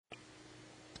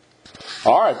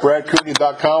All right,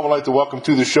 BradCooney.com. I'd like to welcome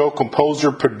to the show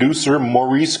composer, producer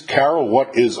Maurice Carroll.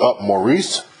 What is up,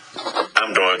 Maurice?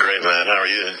 I'm doing great, man. How are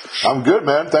you? I'm good,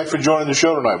 man. Thanks for joining the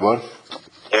show tonight, bud.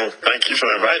 Well, thank you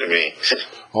for inviting me.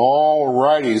 All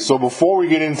righty. So before we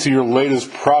get into your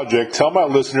latest project, tell my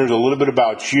listeners a little bit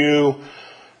about you,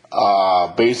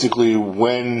 basically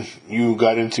when you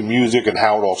got into music and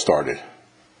how it all started.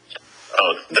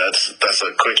 Oh, that's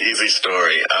a quick, easy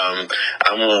story.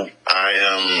 I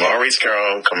am Maurice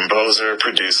Carroll, composer,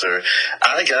 producer.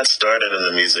 I got started in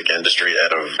the music industry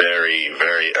at a very,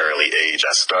 very early age.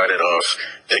 I started off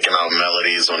picking out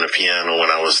melodies on the piano when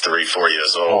I was 3-4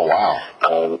 years old. Oh,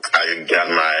 wow. I got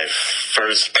my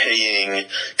first paying,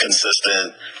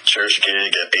 consistent church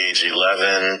gig at age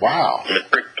 11. Wow.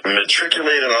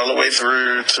 Matriculated all the way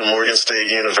through to Morgan State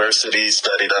University,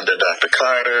 studied under Dr.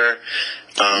 Carter.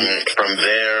 From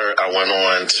there, I went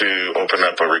on to open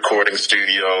up a recording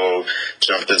studio,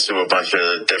 jumped into a bunch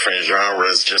of different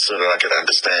genres just so that I could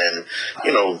understand,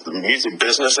 the music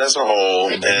business as a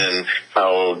whole and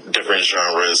how different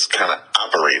genres kind of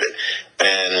operated.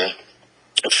 And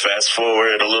fast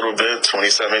forward a little bit,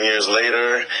 27 years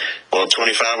later,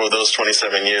 25 of those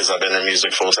 27 years I've been in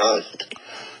music full time.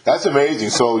 That's amazing.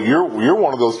 So you're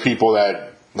one of those people that,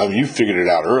 you figured it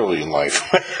out early in life.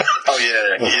 Oh,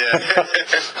 yeah.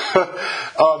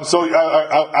 So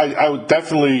I would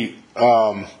definitely,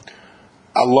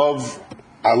 I love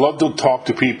to talk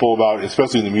to people about,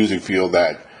 especially in the music field,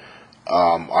 that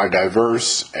are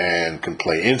diverse and can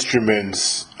play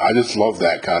instruments. I just love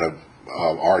that kind of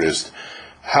artist.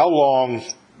 How long?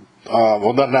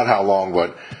 Not how long,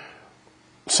 but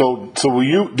so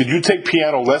did you take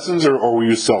piano lessons or were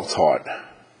you self-taught?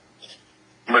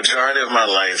 Majority of my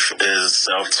life is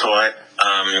self-taught.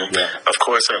 Of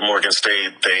course, at Morgan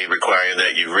State, they require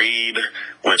that you read,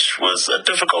 which was a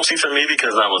difficulty for me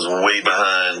because I was way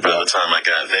behind by the time I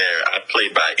got there. I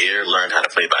played by ear, learned how to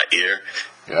play by ear.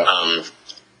 Yeah.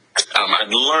 I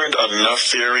learned enough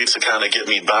theory to kind of get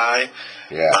me by.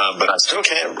 Yeah. But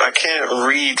I can't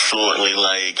read fluently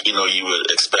like, you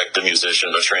would expect a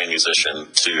musician, a trained musician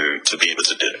to be able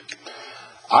to do.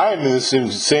 I am in the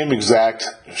same exact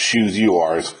shoes you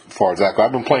are as far as that goes.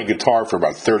 I've been playing guitar for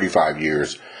about 35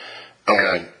 years.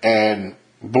 And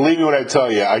believe me when I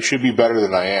tell you, I should be better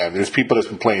than I am. There's people that's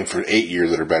been playing for 8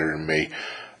 years that are better than me.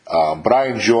 But I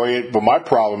enjoy it. But my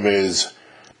problem is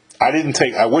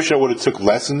I wish I would have took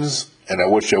lessons, and I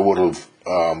wish I would have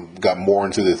got more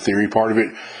into the theory part of it.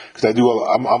 Because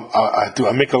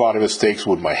I make a lot of mistakes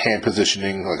with my hand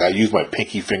positioning. Like I use my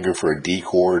pinky finger for a D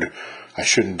chord. I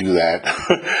shouldn't do that.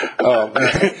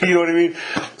 You know what I mean?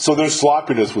 So there's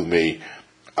sloppiness with me.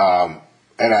 And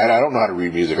I don't know how to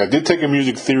read music. I did take a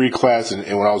music theory class and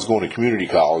when I was going to community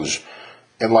college.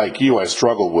 And like you, I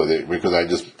struggled with it because I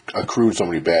just accrued so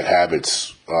many bad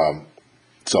habits,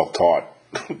 self-taught.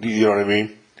 You know what I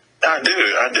mean? I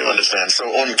do understand. So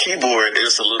on keyboard,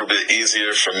 it's a little bit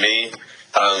easier for me.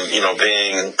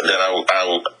 Being that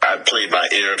I played by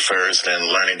ear at first and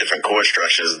learning different chord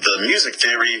structures, the music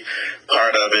theory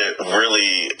part of it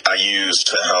really I use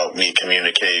to help me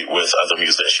communicate with other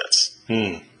musicians.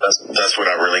 That's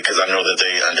what because I know that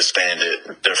they understand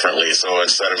it differently. So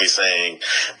instead of me saying,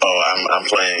 "Oh, I'm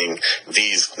playing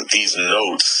these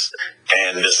notes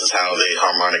and this is how they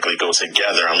harmonically go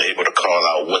together," I'm able to call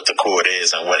out what the chord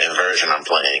is and what inversion I'm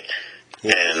playing.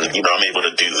 And, I'm able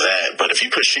to do that. But if you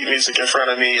put sheet music in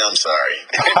front of me, I'm sorry.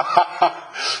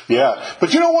 Yeah.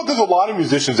 But you know what? There's a lot of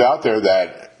musicians out there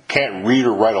that can't read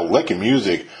or write a lick in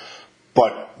music,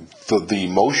 but the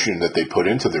emotion that they put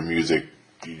into their music,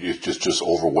 it just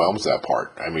overwhelms that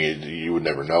part. I mean, you would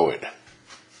never know it.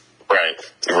 Right.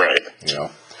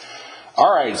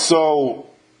 All right. So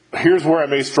here's where I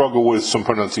may struggle with some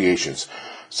pronunciations.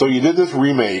 So you did this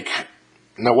remake.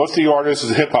 Now, what's the artist?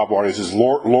 Is a hip hop artist? Is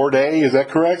Lorde? Is that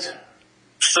correct?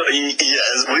 So it's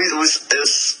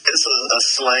a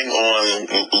slang on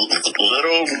little,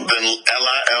 then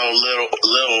Lil,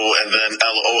 little, and then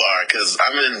LOR. Because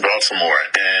I'm in Baltimore,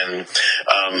 and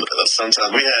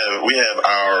sometimes we have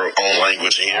our own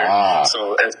language here.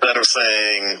 So instead of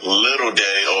saying little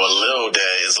day or lil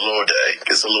day, it's Lorde.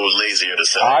 It's a little lazier to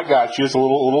say. I got you. It's a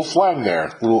little slang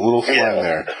there. Little slang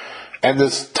there. And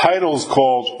this title's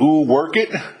called "Ooh, Work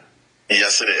It"?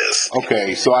 Yes, it is.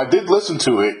 Okay, so I did listen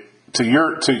to it. So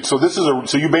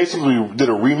you basically did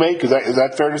a remake. Is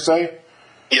that fair to say?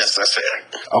 Yes, that's fair.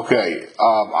 Okay,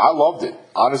 I loved it.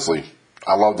 Honestly,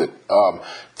 I loved it.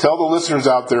 Tell the listeners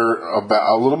out there about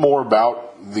a little more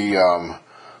about the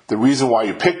reason why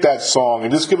you picked that song,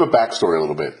 and just give a backstory a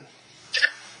little bit.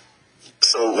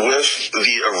 So with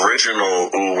the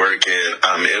original Work It,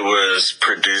 it was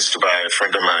produced by a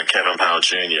friend of mine, Kevin Powell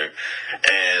Jr.,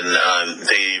 and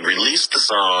they released the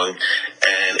song,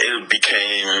 and it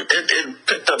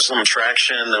picked up some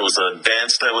traction. There was a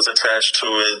dance that was attached to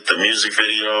it. The music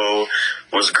video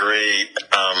was great.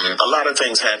 A lot of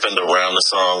things happened around the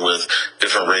song with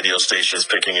different radio stations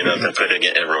picking it up and putting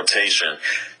it in rotation.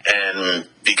 And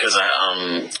because I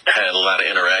had a lot of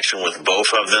interaction with both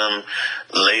of them,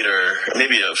 later,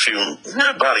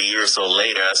 about a year or so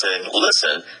later, I said,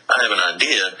 listen, I have an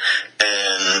idea.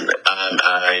 And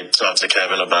I talked to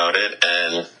Kevin about it,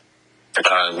 and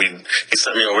he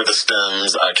sent me over the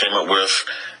stems. I came up with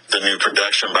the new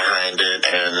production behind it,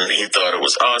 and he thought it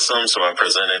was awesome, so I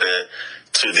presented it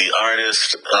to the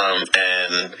artist,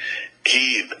 and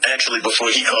he actually, before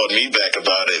he called me back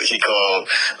about it, he called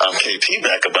KP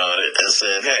back about it and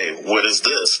said, hey, what is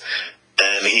this?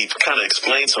 And he kind of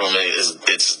explained to him,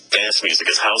 it's dance music,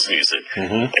 it's house music.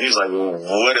 Mm-hmm. And he was like, well,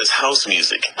 what is house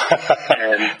music?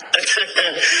 and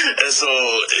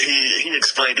so he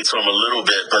explained it to him a little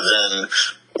bit, but then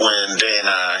when Day and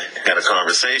I had a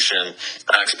conversation,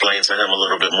 I explained to him a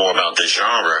little bit more about the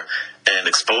genre and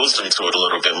exposed him to it a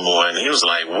little bit more, and he was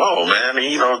like, whoa, man,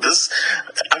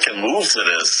 I can move to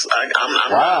this. I'm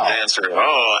not a dancer at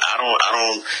all.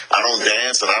 I don't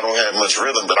dance, and I don't have much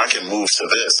rhythm, but I can move to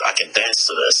this. I can dance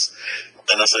to this.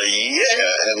 And I said,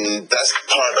 yeah, and that's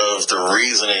part of the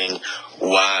reasoning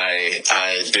why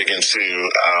I dig into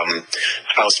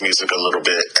house music a little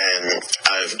bit. And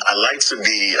I like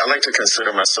to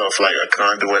consider myself like a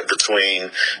conduit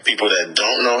between people that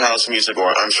don't know house music or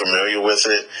are unfamiliar with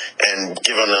it, and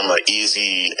giving them an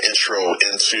easy intro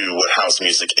into what house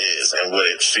music is and what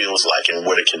it feels like and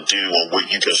what it can do and what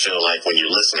you can feel like when you're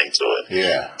listening to it.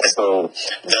 Yeah. And so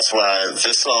that's why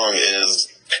this song is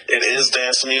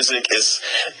dance music. It's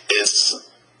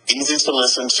easy to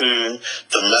listen to.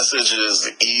 The message is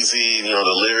easy. The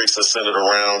lyrics are centered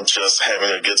around just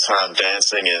having a good time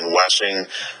dancing and watching,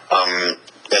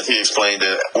 as he explained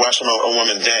it, watching a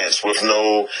woman dance with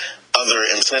no other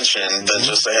intention than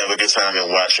just to have a good time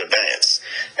and watch her dance.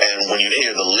 And when you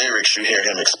hear the lyrics, you hear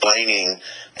him explaining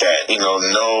that,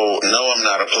 no, I'm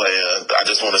not a player. I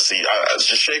just want to see,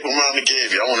 just shake what mommy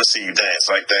gave you. I want to see you dance,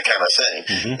 like that kind of thing.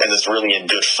 Mm-hmm. And it's really in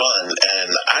good fun.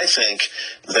 And I think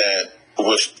that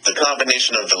with the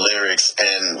combination of the lyrics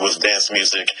and with dance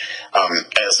music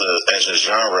as a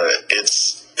genre,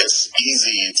 it's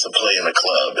easy to play in a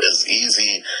club. It's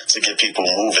easy to get people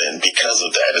moving because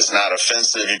of that. It's not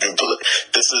offensive. You can put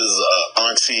this is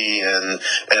auntie and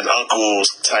uncle's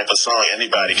type of song.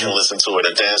 Anybody can listen to it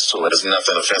and dance to it. There's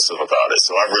nothing offensive about it.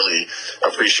 So I really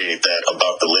appreciate that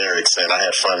about the lyrics, and I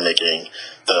had fun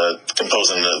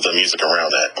composing the music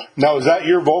around that. Now, is that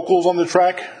your vocals on the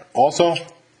track also?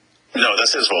 No,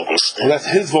 that's his vocals. Well, that's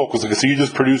his vocals. So you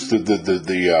just produced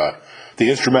the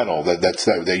instrumental. That's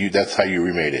how you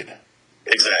remade it.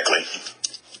 Exactly.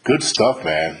 Good stuff,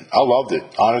 man. I loved it,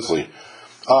 honestly.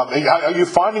 Are you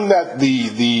finding that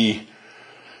the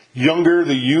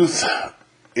youth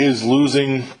is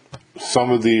losing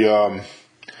some of the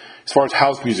as far as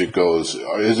house music goes?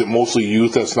 Is it mostly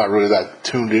youth that's not really that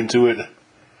tuned into it?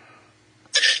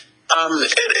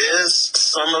 It is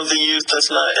some of the youth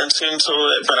that's not in tune to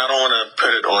it, but I don't want to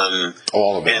put it on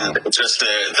all of it, just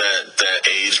that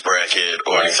age bracket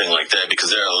or anything like that, because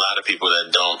there are a lot of people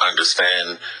that don't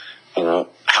understand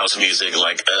house music.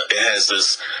 Like it has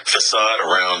this facade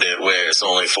around it where it's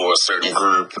only for a certain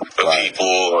group of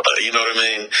people. You know what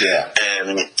I mean? Yeah.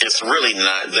 And it's really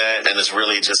not that, and it's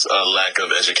really just a lack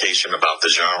of education about the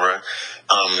genre.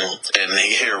 And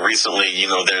here recently,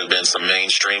 there have been some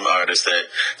mainstream artists that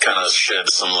kind of shed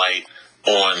some light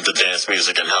on the dance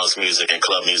music and house music and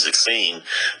club music scene.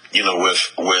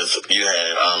 With you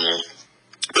had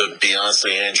the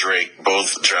Beyonce and Drake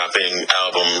both dropping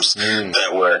albums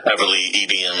that were heavily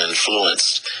EDM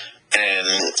influenced.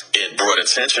 And it brought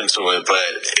attention to it, but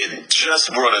it just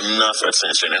brought enough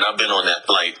attention. And I've been on that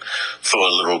flight for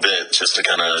a little bit just to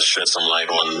kind of shed some light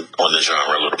on the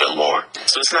genre a little bit more.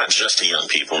 So it's not just the young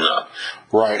people, no.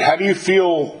 Right. How do you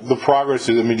feel the progress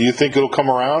is? I mean, do you think it'll come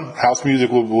around? House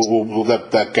music, will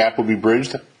that gap will be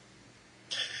bridged?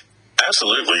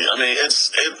 Absolutely. I mean,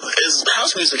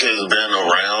 house music has been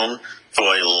around for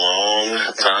a long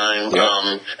time.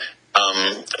 Yep.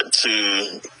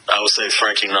 I would say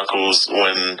Frankie Knuckles,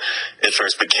 when it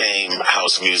first became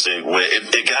house music, where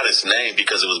it got its name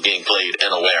because it was being played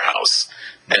in a warehouse.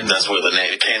 And that's where the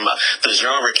name came out. The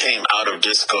genre came out of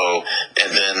disco,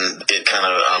 and then it kind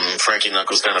of Frankie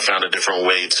Knuckles kind of found a different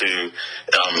way to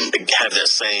have that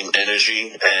same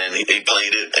energy, and he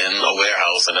played it in a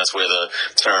warehouse, and that's where the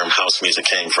term house music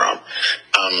came from.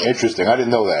 Interesting. I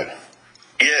didn't know that.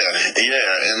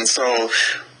 Yeah, and so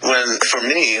for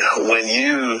me, when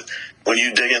you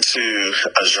dig into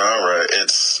a genre,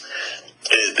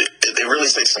 it really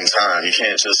takes some time. You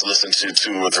can't just listen to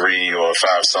 2 or 3 or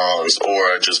 5 songs,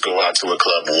 or just go out to a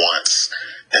club once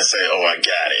and say, "Oh, I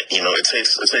got it."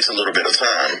 It takes a little bit of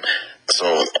time.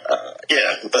 So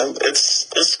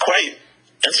it's quite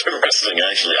interesting,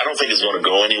 actually. I don't think it's going to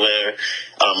go anywhere.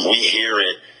 We hear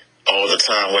it all the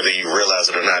time, whether you realize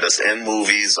it or not. It's in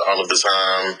movies all of the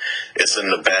time. It's in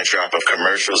the backdrop of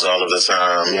commercials all of the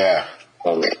time. Yeah.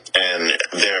 And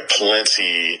there are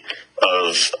plenty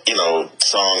of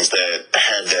songs that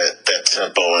have that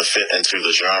tempo and fit into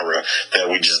the genre that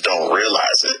we just don't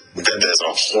realize it. That there's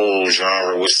a whole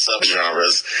genre with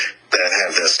subgenres that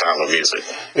have that style of music.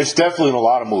 It's definitely in a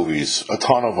lot of movies, a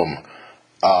ton of them.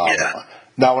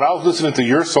 Now, when I was listening to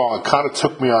your song, it kind of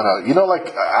took me on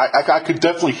I could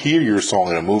definitely hear your song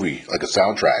in a movie, like a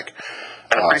soundtrack.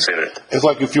 I appreciate it. It's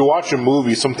like if you watch a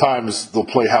movie, sometimes they'll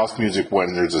play house music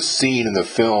when there's a scene in the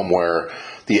film where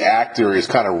the actor is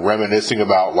kind of reminiscing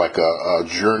about like a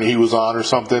journey he was on or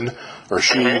something, or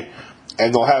she,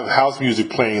 and they'll have house music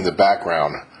playing in the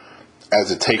background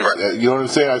as it takes. Right. You know what I'm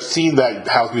saying? I've seen that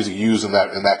house music used in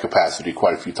that capacity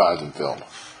quite a few times in film.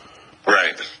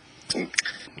 Right.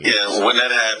 Yeah, when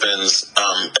that happens,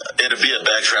 it'll be a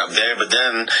backdrop there. But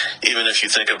then, even if you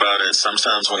think about it,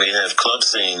 sometimes when they have club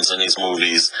scenes in these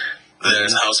movies,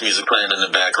 there's house music playing in the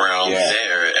background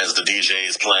there as the DJ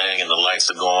is playing and the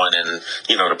lights are going and,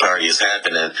 the party is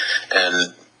happening.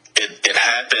 And it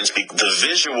happens, the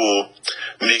visual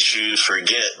makes you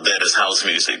forget that it's house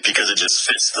music because it just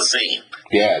fits the scene.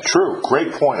 Yeah, true.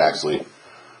 Great point, actually.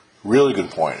 Really good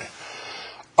point.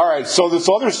 All right, so this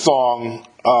other song,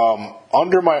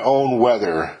 Under My Own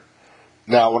Weather.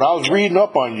 Now, when I was reading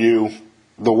up on you,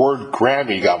 the word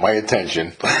Grammy got my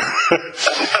attention. So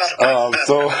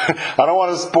I don't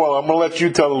want to spoil. I'm going to let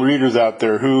you tell the readers out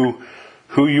there who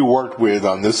you worked with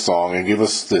on this song and give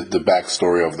us the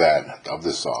backstory of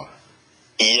this song.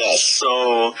 Yes,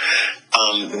 so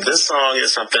this song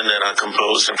is something that I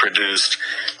composed and produced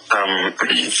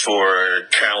for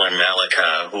Carolyn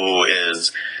Malika, who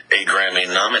is a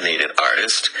Grammy-nominated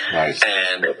artist. Nice.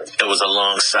 And it was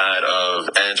alongside of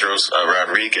Andros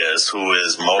Rodriguez, who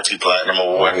is multi-platinum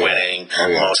award-winning,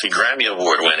 multi-Grammy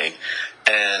award-winning.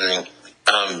 And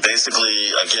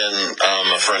basically, again,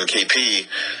 my friend KP,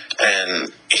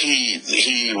 and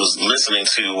he was listening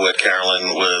to what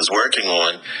Carolyn was working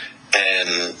on.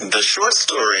 And the short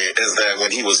story is that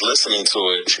when he was listening to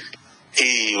it,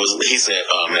 he said,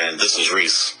 "Oh man, this is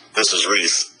Reese. This is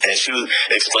Reese." And she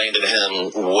explained to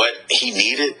him what he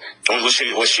needed, what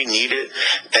she needed,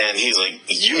 and he's like,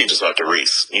 "You need to talk to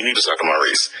Reese. You need to talk to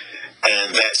Maurice."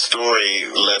 And that story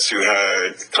led to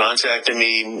her contacting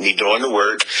me doing the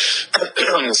work,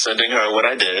 sending her what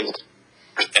I did,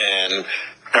 and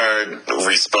her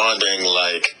responding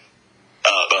like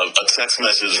a text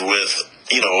message with,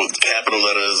 capital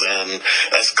letters and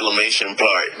exclamation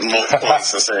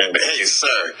points and saying, "Hey,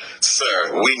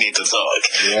 sir, we need to talk."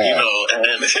 Yeah.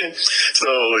 And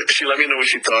so she let me know what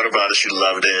she thought about it. She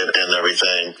loved it and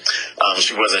everything.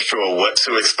 She wasn't sure what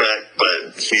to expect,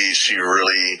 but she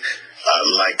really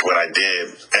liked what I did.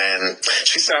 And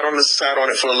she sat on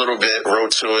it for a little bit,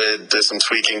 wrote to it, did some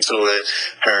tweaking to it.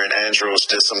 Her and Andros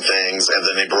did some things, and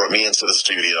then they brought me into the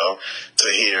studio to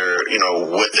hear,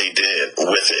 what they did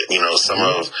with it,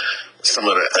 some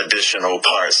of the additional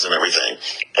parts and everything.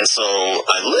 And so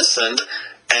I listened,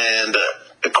 and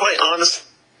quite honest,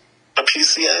 a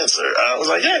PC answer. I was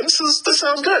like, "Yeah, this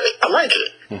sounds good. I like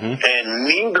it." And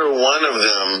neither one of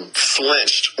them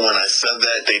flinched when I said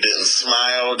that. They didn't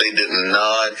smile. They didn't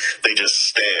nod. They just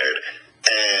stared.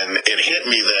 And it hit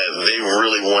me that they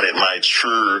really wanted my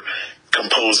true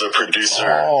composer, producer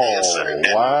answer. And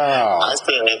wow. I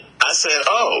said,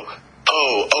 oh,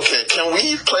 okay, can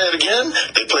we play it again?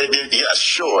 They played it, yeah,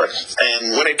 sure.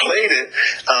 And when they played it,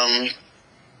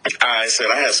 I said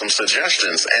I had some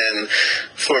suggestions, and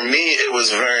for me, it was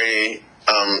very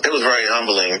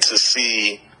humbling to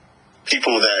see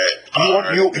people that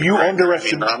you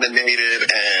underestimated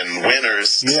nominated and winners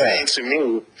saying to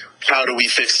me, "How do we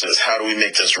fix this? How do we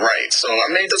make this right?" So I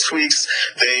made the tweaks.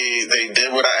 They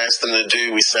did what I asked them to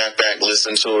do. We sat back,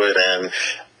 listened to it, and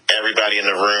everybody in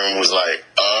the room was like,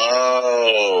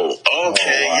 "Oh,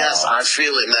 okay, wow. Yes, I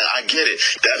feel it now. I get it.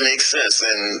 That makes sense."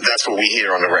 And that's what we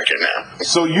hear on the record now.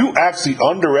 So you actually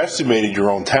underestimated your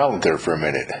own talent there for a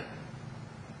minute.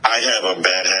 I have a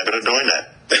bad habit of doing that.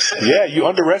 Yeah, you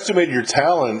underestimated your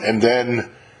talent, and then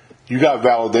you got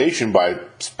validation by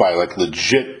like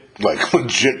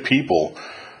legit people,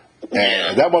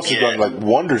 and that must have done like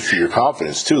wonders for your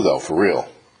confidence too, though, for real.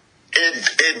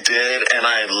 It did, and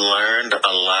I learned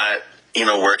a lot. You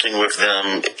know, working with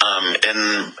them,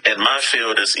 in my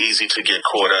field, it's easy to get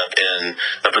caught up in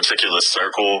a particular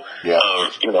circle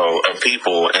of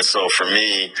people, and so for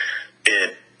me,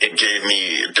 it gave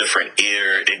me a different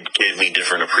ear, it gave me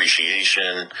different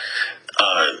appreciation,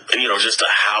 just to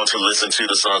how to listen to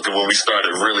the songs. And when we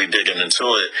started really digging into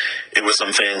it, it was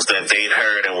some things that they'd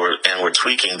heard and were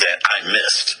tweaking that I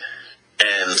missed.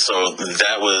 And so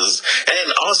that was,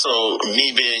 and also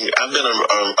I've been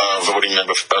a voting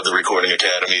member of the Recording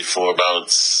Academy for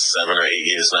about 7 or 8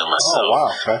 years now myself. Oh,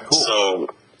 wow. Okay, cool. So,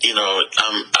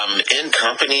 I'm in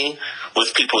company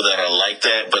with people that are like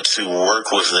that, but to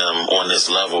work with them on this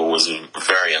level was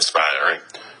very inspiring.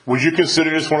 Would you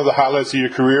consider this one of the highlights of your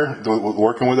career,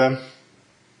 working with them?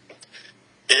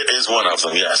 It is one of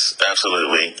them, yes,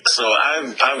 absolutely. So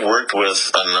I've worked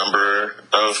with a number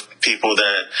of people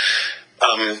that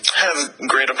have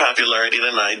greater popularity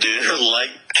than I do,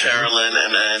 like Carolyn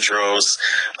and Andros.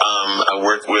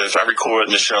 I record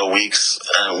Michelle Weeks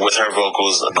with her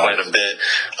vocals quite a bit.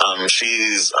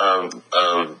 She's a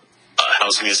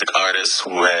house music artist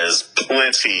who has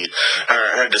plenty.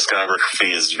 Her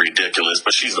discography is ridiculous,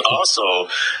 but she's also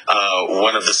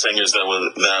one of the singers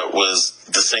that was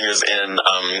the singers in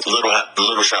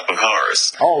Little Shop of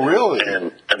Horrors. Oh, really?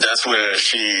 And that's where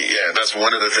that's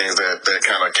one of the things that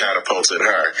kind of catapulted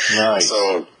her. Nice.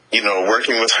 So,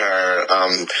 working with her,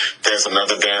 there's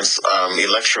another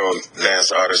electro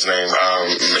dance artist named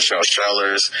Michelle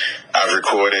Schellers. I've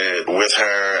recorded with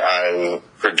her. I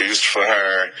produced for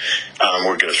her.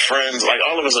 We're good friends. Like,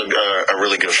 all of us are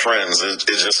really good friends. It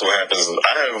just so happens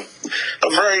I have a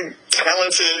very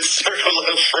talented circle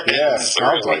of friends. Yeah,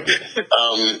 sounds like it.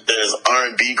 There's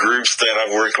R&B groups that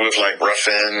I've worked with, like Rough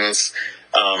Ends,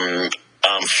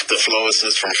 the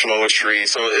Flowists from Flowetry.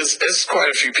 So it's quite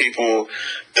a few people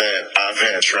that I've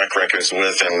had track records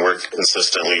with and worked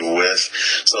consistently with.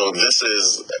 So this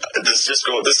is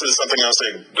something else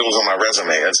that goes on my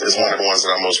resume. It's one of the ones that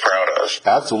I'm most proud of.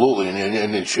 Absolutely,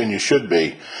 and you should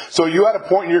be. So you at a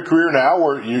point in your career now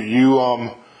where you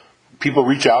people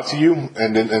reach out to you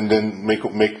and then make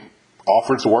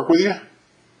offers to work with you?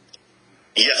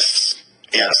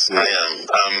 Yes, I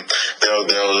am.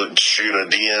 They'll shoot a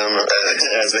DM,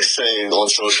 as they say, on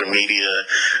social media.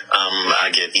 I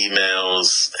get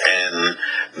emails, and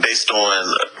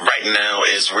right now,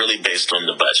 it's really based on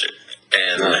the budget.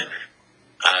 And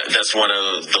that's one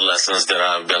of the lessons that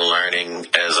I've been learning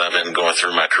as I've been going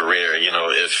through my career.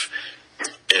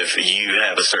 If you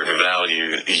have a certain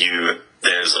value,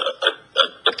 there's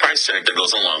a price tag that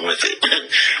goes along with it.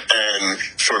 And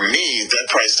for me, that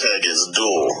price tag is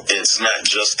dual. It's not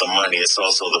just the money, it's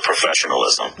also the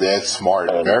professionalism. That's smart.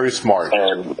 Very smart.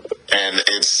 And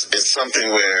it's something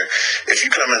where if you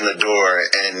come in the door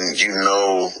and you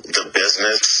know the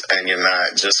business and you're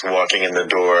not just walking in the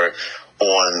door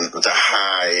on the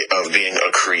high of being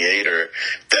a creator,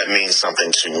 that means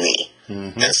something to me.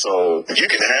 Mm-hmm. And so you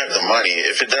can have the money.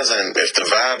 If the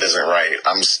vibe isn't right,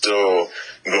 I'm still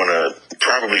going to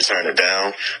probably turn it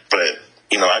down. But,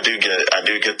 I do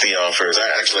get the offers.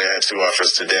 I actually had 2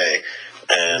 offers today.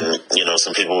 And,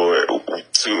 some people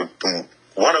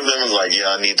one of them was like,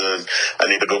 yeah, I need to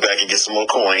go back and get some more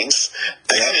coins,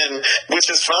 and which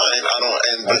is fine.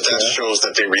 But that shows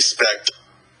that they respect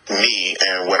me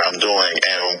and what I'm doing,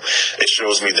 and it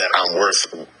shows me that I'm worth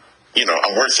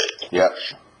it. Yeah.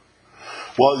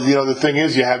 Well, the thing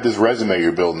is, you have this resume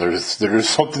you're building. There's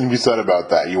something to be said about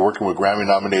that. You're working with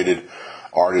Grammy-nominated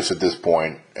artists at this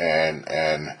point, and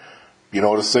you know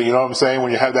what I'm saying?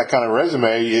 When you have that kind of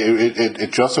resume,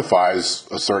 it justifies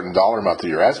a certain dollar amount that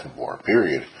you're asking for.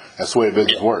 Period. That's the way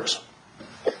business works.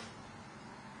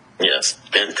 Yes,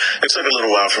 and it took a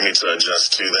little while for me to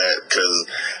adjust to that because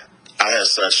I have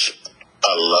such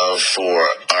a love for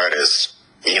artists.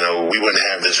 We wouldn't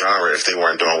have this genre if they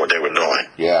weren't doing what they were doing.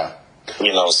 Yeah.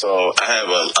 So I have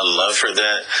a love for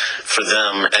that, for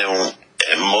them,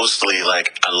 and mostly,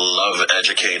 like, I love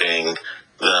educating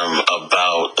them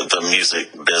about the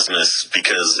music business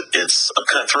because it's a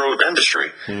cutthroat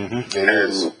industry. Mm-hmm. It and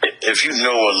is. If you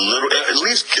know at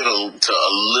least get to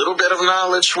a little bit of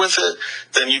knowledge with it,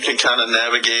 then you can kind of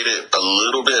navigate it a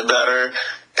little bit better.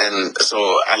 And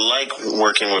so I like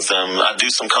working with them. I do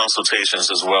some consultations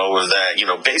as well with that,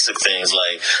 basic things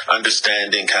like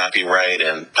understanding copyright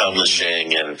and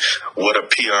publishing and what a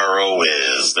PRO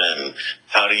is and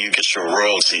how do you get your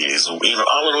royalties, all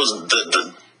of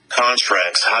those,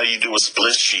 contracts, how you do a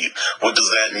split sheet, what does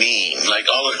that mean? Like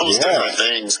all of those Yeah. different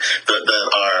things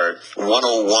that are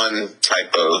 101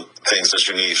 type of things that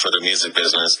you need for the music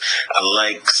business. I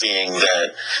like seeing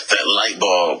that light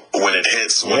bulb when it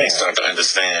hits, when Yeah. they start to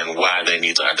understand why they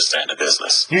need to understand the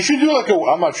business. You should do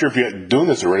I'm not sure if you're doing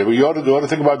this already, but you ought to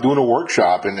think about doing a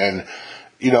workshop and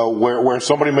where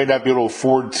somebody may not be able to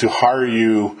afford to hire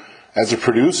you as a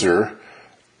producer.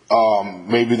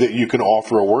 Maybe that you can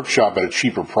offer a workshop at a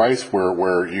cheaper price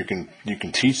where you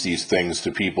can teach these things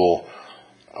to people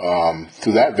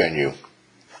through that venue.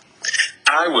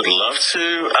 I would love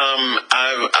to.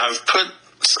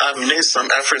 I've made some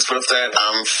efforts with that.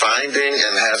 I'm finding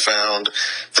and have found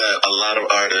that a lot of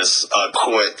artists are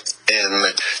caught in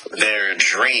their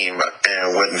dream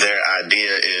and what their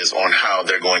idea is on how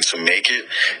they're going to make it.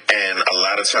 And a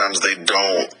lot of times they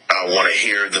don't want to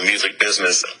hear the music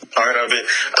business part of it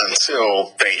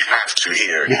until they have to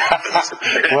hear it.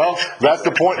 Well, that's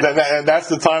the point, and that's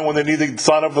the time when they need to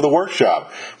sign up for the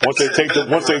workshop. Once they get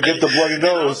the bloody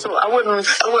nose. I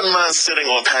wouldn't mind sitting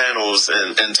on panels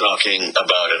and talking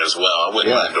about it as well. I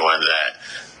wouldn't mind doing that.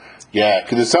 Yeah,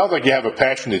 because it sounds like you have a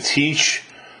passion to teach,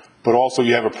 but also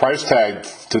you have a price tag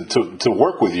to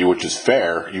work with you, which is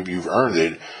fair. You've earned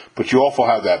it, but you also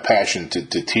have that passion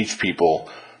to teach people.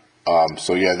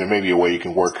 So yeah, there may be a way you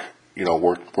can work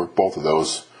both of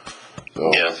those.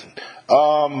 So, Yeah.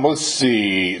 Let's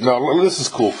see. No, this is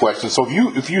a cool question. So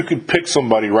if you could pick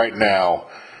somebody right now,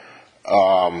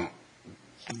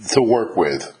 to work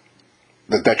with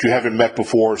that you haven't met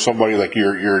before, somebody like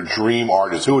your dream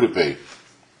artist, who would it be?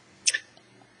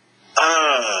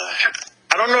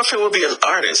 I don't know if it would be an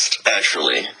artist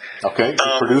actually. Okay,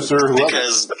 producer, whoever.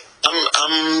 Because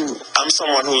I'm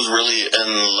someone who's really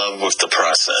in love with the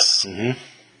process. Mm-hmm.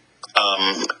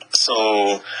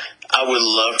 So I would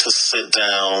love to sit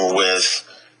down with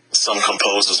some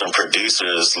composers and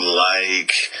producers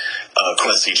like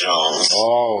Quincy Jones.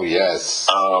 Oh yes,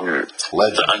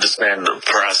 legend. To understand the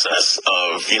process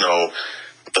of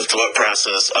the thought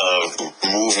process of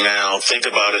move now, think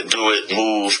about it, do it,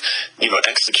 move,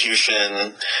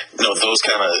 execution, those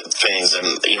kind of things,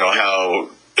 and how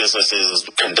business is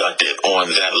conducted on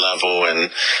that level. And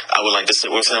I would like to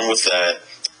sit with him with that.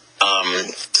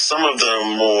 Some of the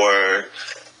more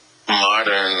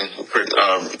modern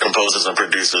composers and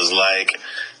producers like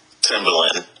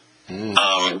Timbaland.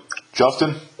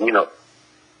 Justin? No.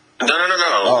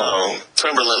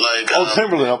 Timbaland,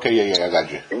 Timbaland. Okay, yeah, I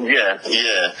got you. Yeah.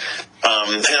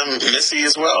 Him, Missy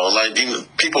as well. Like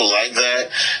people like that.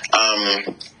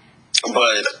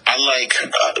 But I like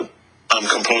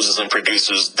composers and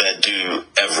producers that do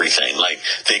everything. Like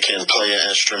they can play an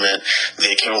instrument,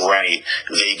 they can write,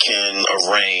 they can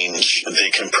arrange, they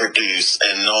can produce,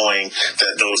 and knowing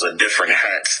that those are different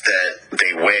hats that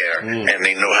they wear, and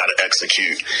they know how to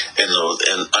execute in those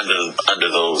and under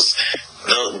those.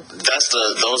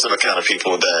 Those are the kind of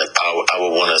people that I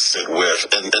would want to sit with.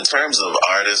 And in terms of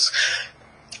artists,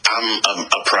 I'm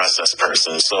a process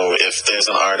person. So if there's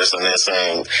an artist and they're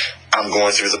saying, I'm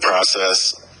going through the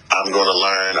process, I'm going to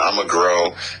learn, I'm going to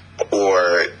grow,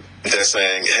 or they're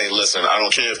saying, hey, listen, I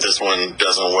don't care if this one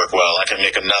doesn't work well, I can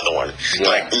make another one. Yeah.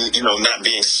 Like, not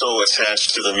being so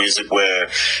attached to the music where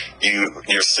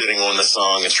you're sitting on the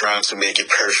song and trying to make it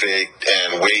perfect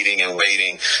and waiting.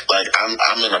 Like,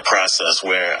 I'm in a process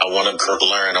where I want to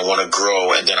learn, I want to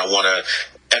grow, and then I want to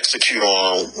execute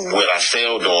on what I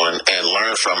failed on and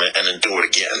learn from it and then do it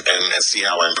again and see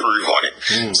how I improve on it.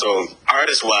 So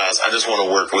artist-wise, I just want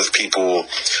to work with people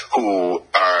who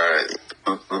are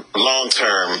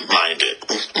long-term minded,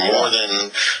 more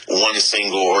than one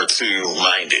single or two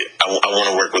minded. I want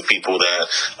to work with people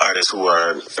artists who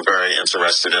are very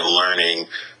interested in learning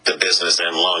the business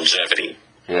and longevity.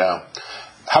 Yeah.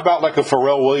 How about like a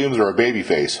Pharrell Williams or a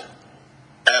Babyface?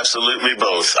 Absolutely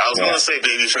both. I was going to say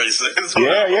Babyface.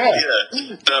 Yeah,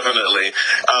 definitely.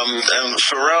 And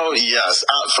Pharrell, yes.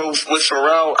 With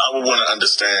Pharrell, I would want to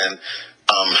understand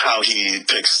how he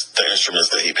picks the instruments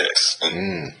that he picks.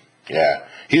 Yeah,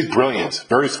 he's brilliant.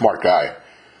 Very smart guy.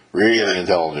 Really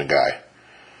intelligent guy.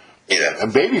 Yeah.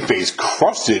 And Babyface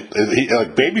crushed it.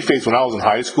 Babyface when I was in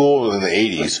high school in the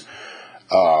 80s.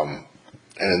 I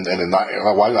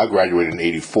graduated in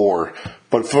 84.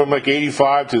 But from like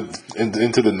 85 to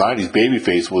into the 90s,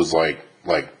 Babyface was like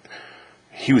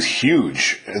he was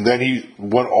huge. And then he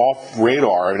went off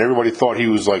radar and everybody thought he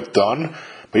was like done.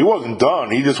 But he wasn't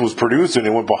done. He just was producing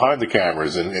and went behind the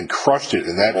cameras and crushed it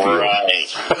in that field. Right.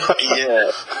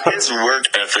 Yeah. His work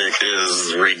ethic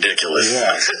is ridiculous.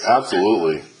 Yeah,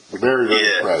 absolutely. Very,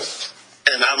 very impressed.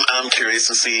 And I'm curious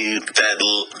to see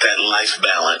that life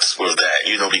balance with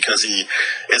that, because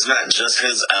it's not just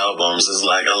his albums. It's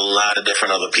like a lot of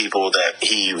different other people that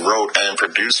he wrote and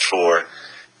produced for,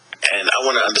 and I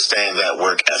want to understand that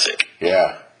work ethic.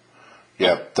 Yeah.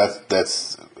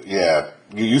 That's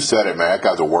You said it, man. That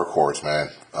guy's a workhorse, man.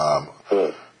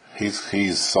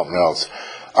 He's something else.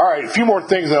 All right, a few more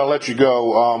things, and I'll let you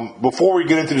go. Before we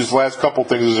get into this last couple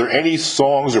things, is there any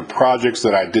songs or projects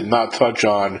that I did not touch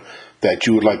on that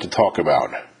you would like to talk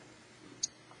about?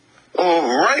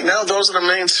 Well, right now, those are the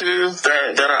main two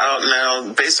that are out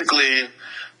now. Basically,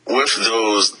 with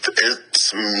those,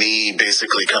 it's me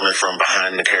basically coming from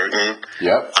behind the curtain.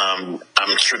 Yep.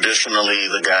 I'm traditionally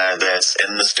the guy that's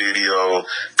in the studio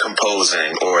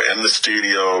composing, or in the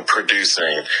studio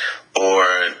producing,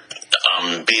 or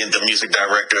being the music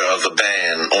director of the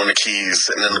band on the keys,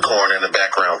 sitting in the corner in the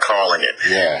background calling it.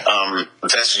 Yeah.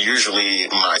 That's usually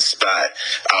my spot.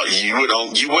 You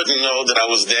wouldn't know that I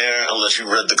was there unless you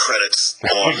read the credits.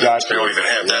 Gotcha. They don't even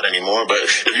have that anymore, but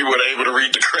if you were able to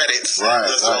read the credits,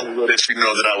 that's the only way that you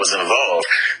know that I was involved.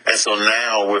 And so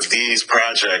now with these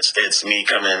projects, it's me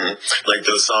coming, like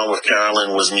the song with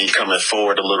Carolyn was me coming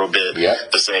forward a little bit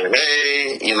to say,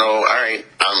 hey, all right,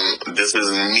 this is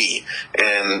me.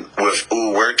 And with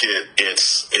Ooh Work It,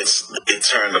 it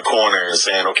turned the corner and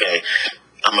saying, okay,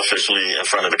 I'm officially in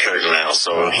front of the curtain now.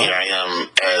 So here I am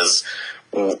as,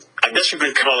 I guess you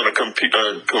could call it a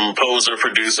composer,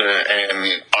 producer,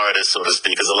 and artist, so to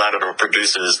speak, because a lot of the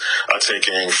producers are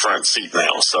taking front seat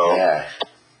now. So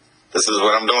this is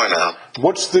what I'm doing now.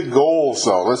 What's the goal?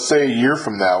 So let's say a year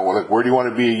from now, like, where do you want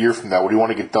to be a year from now? What do you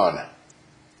want to get done?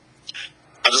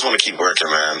 I just want to keep working,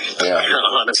 man.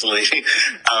 Honestly,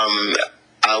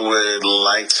 I would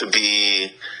like to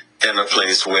be in a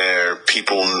place where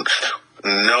people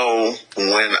know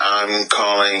when I'm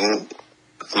calling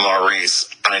Maurice,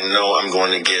 I know I'm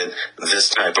going to get this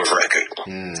type of record.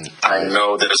 I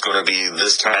know that it's going to be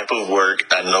this type of work.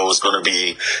 I know it's going to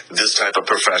be this type of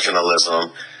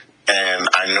professionalism. And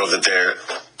I know that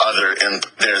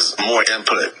there's more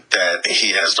input that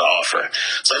he has to offer.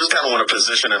 So I just kind of want to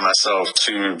position myself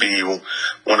to be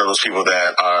one of those people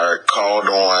that are called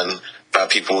on by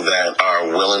people that are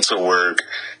willing to work,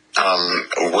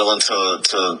 willing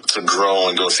to grow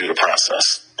and go through the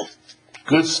process.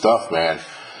 Good stuff, man.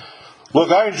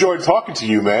 Look, I enjoyed talking to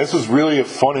you, man. This was really a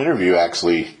fun interview,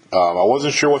 actually. I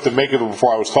wasn't sure what to make of it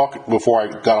before I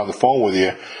got on the phone with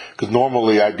you, because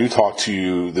normally I do talk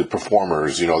to the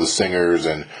performers, the singers,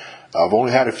 and I've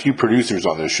only had a few producers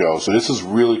on this show, so this is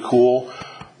really cool.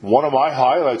 One of my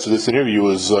highlights of this interview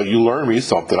was you learned me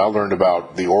something. I learned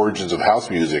about the origins of house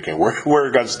music and where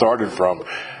it got started from,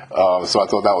 so I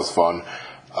thought that was fun.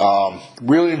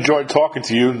 Really enjoyed talking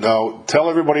to you. Now, tell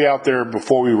everybody out there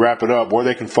before we wrap it up where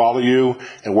they can follow you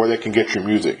and where they can get your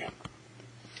music.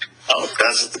 Oh,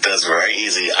 that's very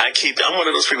easy. I'm one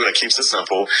of those people that keeps it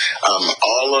simple.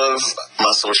 All of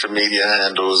my social media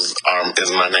handles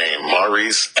is my name,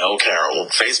 Maurice L. Carroll.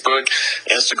 Facebook,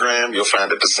 Instagram, you'll find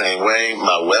it the same way.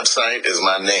 My website is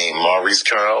my name,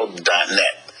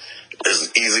 mauricecarroll.net.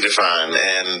 It's easy to find,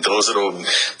 and those are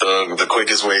the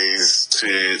quickest ways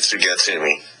to get to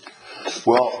me.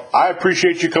 Well, I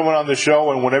appreciate you coming on the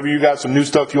show, and whenever you got some new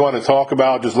stuff you want to talk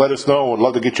about, just let us know. I'd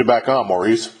love to get you back on,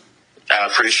 Maurice. I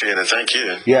appreciate it. Thank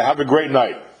you. Yeah, have a great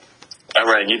night. All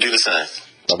right, you do the same.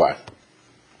 Bye-bye.